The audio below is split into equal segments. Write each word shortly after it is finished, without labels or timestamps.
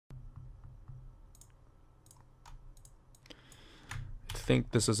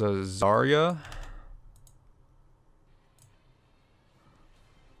think this is a Zarya.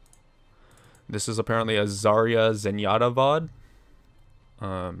 This is apparently a Zarya Zenyatta VOD.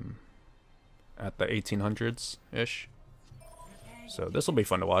 At the 1800s-ish. So this will be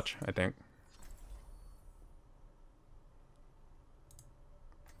fun to watch, I think.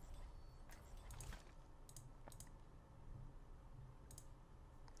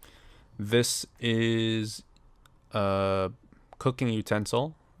 This is Cooking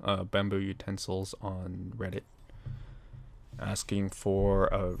Utensil, Bamboo Utensils on Reddit, asking for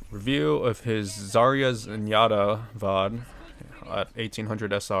a review of his Zarya Zenyatta VOD at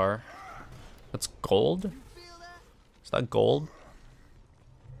 1800 SR. That's gold? Is that gold?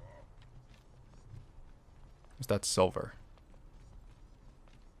 Is that silver?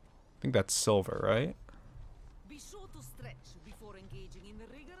 I think that's silver, right? Be sure to stretch before engaging in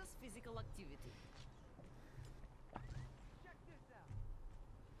rigorous physical activity. Check this out.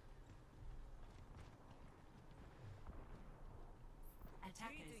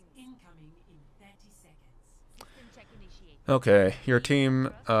 Attackers incoming in 30 seconds. System check initiated. Okay, your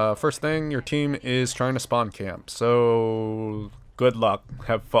team, first thing, your team is trying to spawn camp. So, good luck.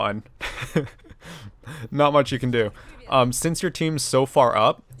 Have fun. Not much you can do. Since your team's so far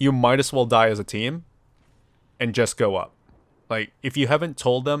up, you might as well die as a team and just go up. Like, if you haven't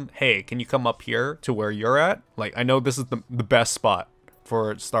told them, hey, can you come up here to where you're at? Like, I know this is the best spot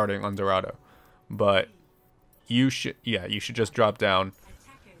for starting on Dorado, but you should just drop down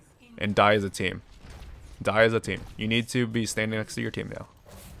and die as a team. Die as a team. You need to be standing next to your team now.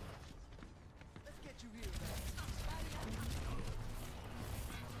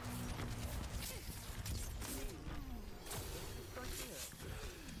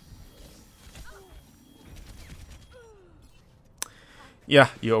 Yeah,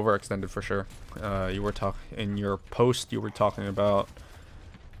 you overextended for sure. You were in your post. You were talking about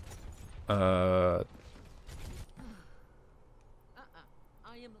I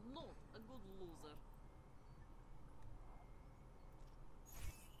am not a good loser.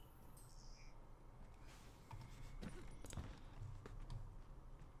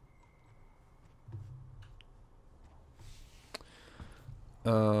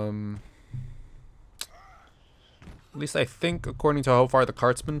 At least I think, according to how far the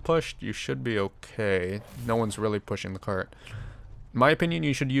cart's been pushed, you should be okay. No one's really pushing the cart. In my opinion,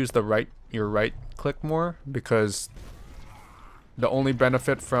 you should use your right click more, because the only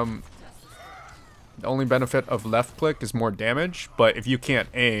benefit of left click is more damage. But if you can't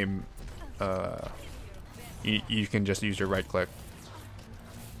aim, you can just use your right click.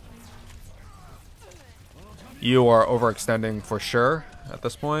 You are overextending for sure at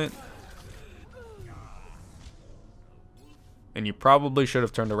this point. And you probably should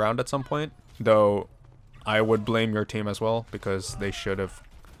have turned around at some point, though I would blame your team as well, because they should have.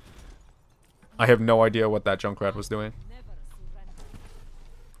 I have no idea what that Junkrat was doing.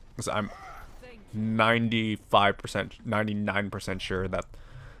 Because I'm 95%, 99% sure that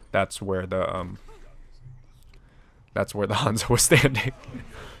that's where the Hanzo was standing.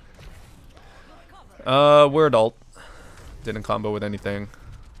 Weird ult. Didn't combo with anything.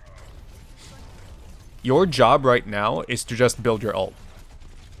 Your job right now is to just build your ult.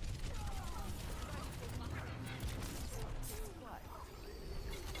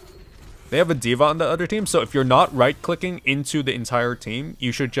 They have a D.Va on the other team, so if you're not right-clicking into the entire team,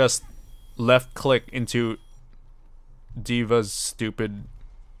 you should just left-click into D.Va's stupid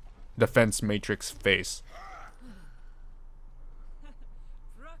defense matrix face.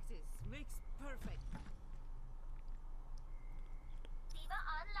 Practice makes perfect. D.Va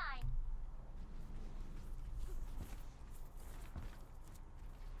online.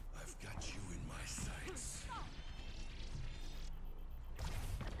 I've got you in my sights.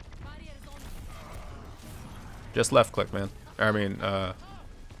 Barriers on. Just left-click, man. I mean,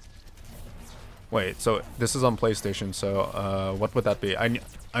 wait, so this is on PlayStation, so what would that be?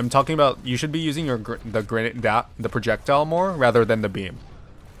 I'm talking about, you should be using the projectile more rather than the beam.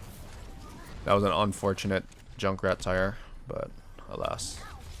 That was an unfortunate Junkrat tire, but alas.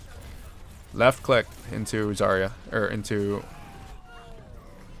 Left click into Zarya, or into...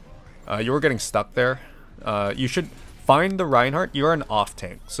 you were getting stuck there. You should find the Reinhardt. You're an off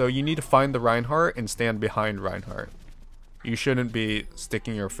tank, so you need to find the Reinhardt and stand behind Reinhardt. You shouldn't be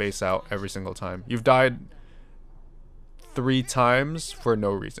sticking your face out every single time. You've died 3 times for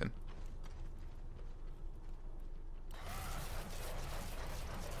no reason.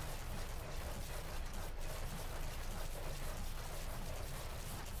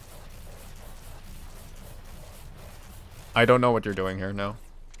 I don't know what you're doing here now.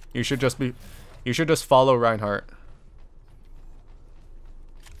 You should just follow Reinhardt.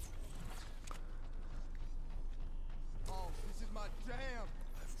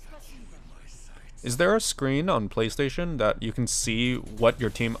 Is there a screen on PlayStation that you can see what your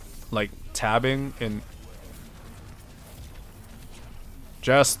team, like, tabbing in?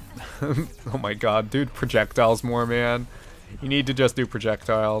 Just, oh my god, dude, projectiles more, man. You need to just do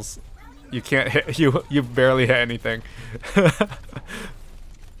projectiles. You can't hit, you barely hit anything.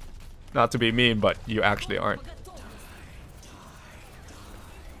 Not to be mean, but you actually aren't.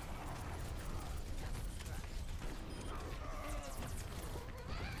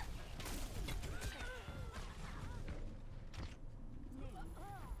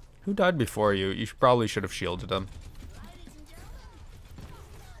 Who died before you? You probably should have shielded him.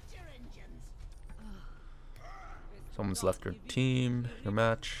 Someone's left your team, your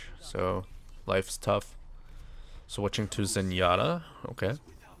match, so life's tough. Switching to Zenyatta, okay.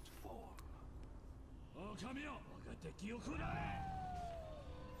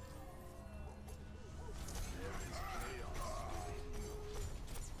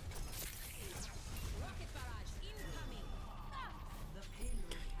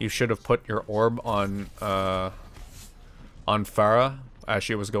 You should have put your orb on Farah as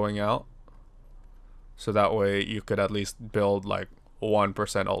she was going out, so that way you could at least build like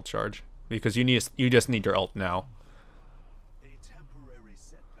 1% ult charge, because you just need your ult now. A temporary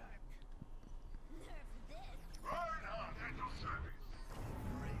setback.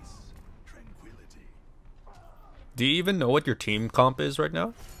 Grace, tranquility. Do you even know what your team comp is right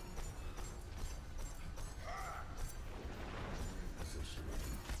now?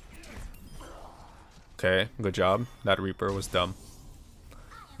 Okay, good job. That Reaper was dumb.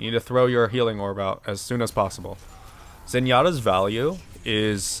 You need to throw your healing orb out as soon as possible. Zenyatta's value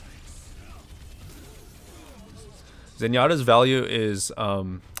is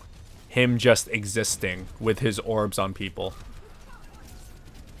him just existing with his orbs on people.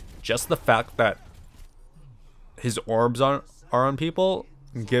 Just the fact that his orbs are on people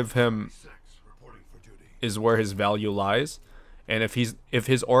give him is where his value lies. And if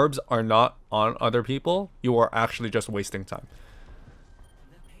his orbs are not on other people, you are actually just wasting time.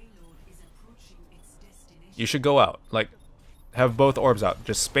 You should go out, like, have both orbs out.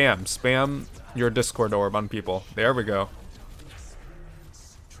 Just spam your Discord orb on people. There we go.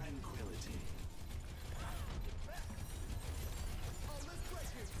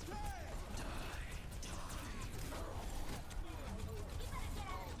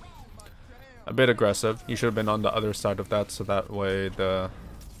 A bit aggressive. You should have been on the other side of that, so that way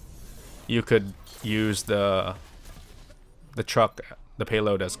you could use the truck, the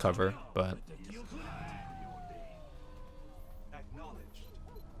payload as cover, but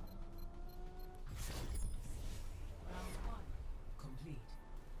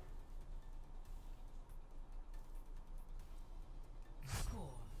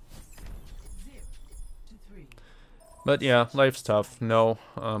yeah, life's tough. No,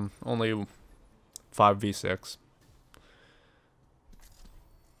 only 5v6.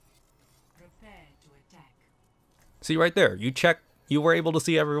 See right there, you were able to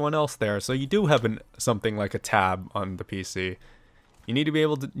see everyone else there, so you do have something like a tab on the PC. You need to be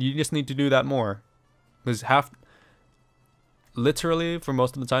able to, you just need to do that more. Because literally, for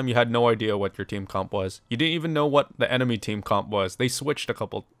most of the time, you had no idea what your team comp was. You didn't even know what the enemy team comp was. They switched a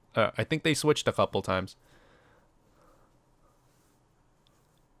couple, I think they switched a couple times.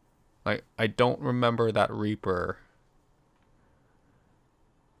 Like, I don't remember that Reaper.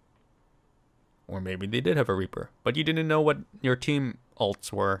 Or maybe they did have a Reaper. But you didn't know what your team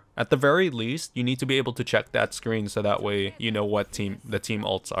ults were. At the very least, you need to be able to check that screen so that way you know what the team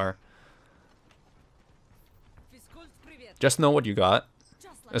ults are. Just know what you got.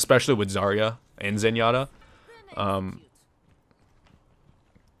 Especially with Zarya and Zenyatta.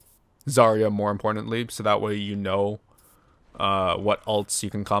 Zarya more importantly, so that way you know what ults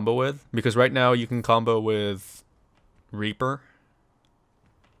you can combo with, because right now you can combo with Reaper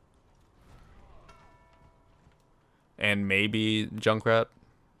and maybe Junkrat.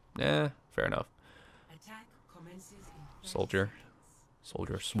 Fair enough. Soldier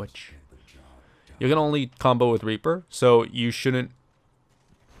switch. You can only combo with Reaper, so you shouldn't,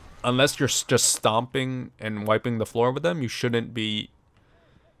 unless you're just stomping and wiping the floor with them, you shouldn't be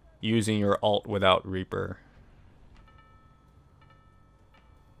using your ult without Reaper.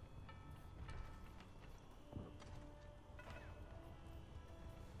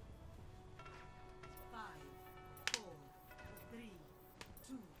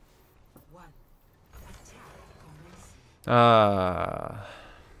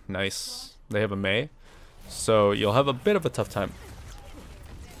 Nice. They have a Mei, so you'll have a bit of a tough time.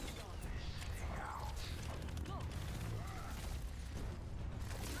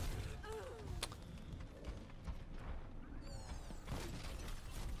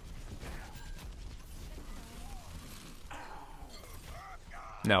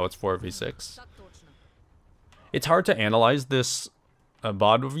 Now it's 4v6. It's hard to analyze this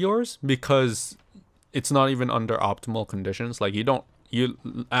VOD of yours because it's not even under optimal conditions. Like you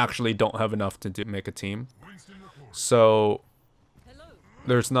actually don't have enough to make a team. So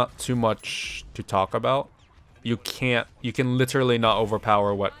there's not too much to talk about. You can literally not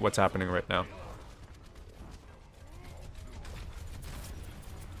overpower what's happening right now.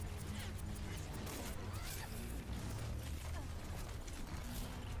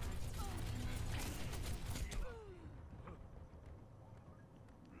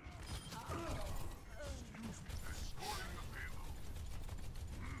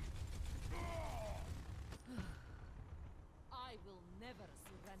 I will never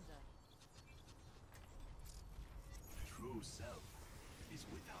surrender. True self is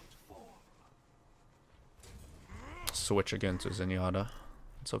without form. Switch again to Zenyatta.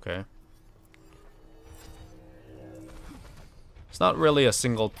 It's okay. It's not really a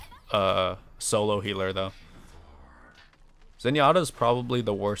single solo healer though. Zenyatta is probably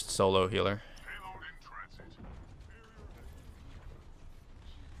the worst solo healer.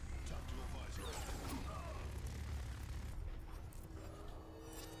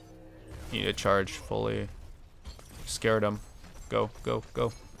 Need to charge fully. Scared him. Go, go,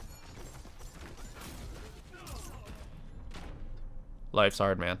 go. Life's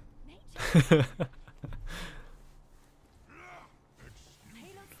hard, man. Payload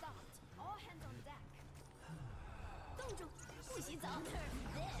start. All hands on deck. 冻住，不许走。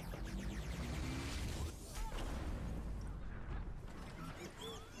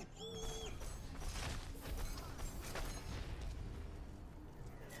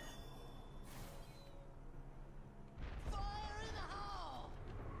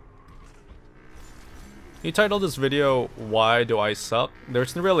You titled this video, "Why Do I Suck?"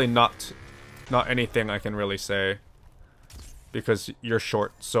 There's really not anything I can really say because you're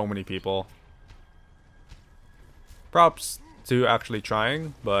short so many people. Props to actually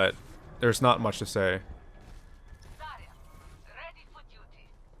trying, but there's not much to say. Zarya, ready for duty.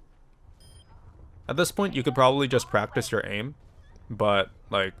 At this point, you could probably just practice your aim, but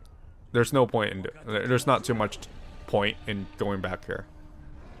like, there's no point in there's not too much point in going back here.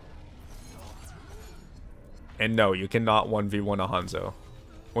 And no, you cannot 1v1 a Hanzo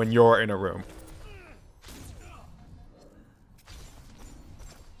when you're in a room.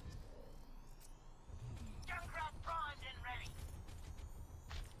 Junkrat primed and ready.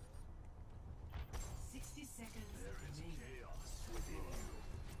 60 seconds There is remaining. chaos within you.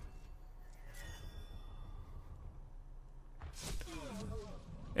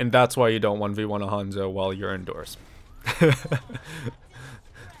 And that's why you don't 1v1 a Hanzo while you're indoors.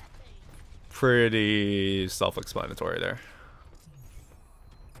 Pretty self-explanatory there.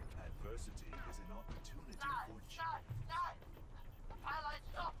 Adversity is an opportunity for change. Highlight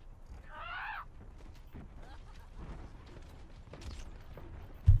stop.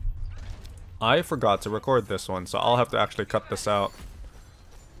 I forgot to record this one, so I'll have to actually cut this out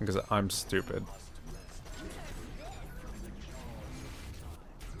because I'm stupid.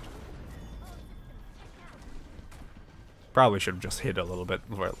 Probably should have just hit a little bit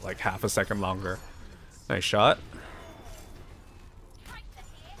for like half a second longer. Nice shot.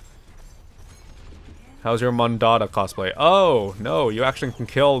 How's your Mondada cosplay? Oh, no, you actually can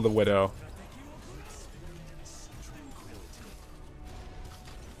kill the Widow.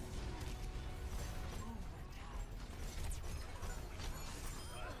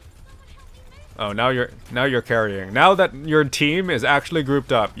 Oh, now you're carrying. Now that your team is actually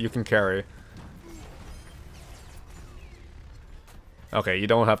grouped up, you can carry. Okay, you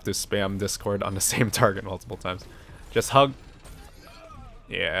don't have to spam Discord on the same target multiple times. Just hug.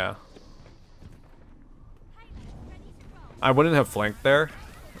 Yeah. I wouldn't have flanked there.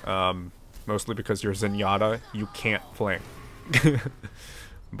 Mostly because you're Zenyatta. You can't flank.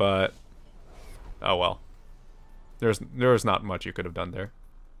 But, oh well. There's not much you could have done there.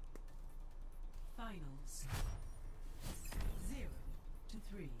 Finals.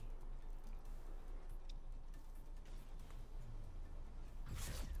 0-3.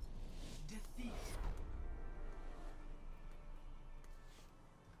 Defeat.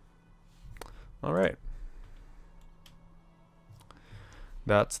 All right.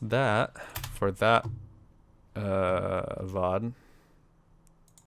 That's that for that VOD.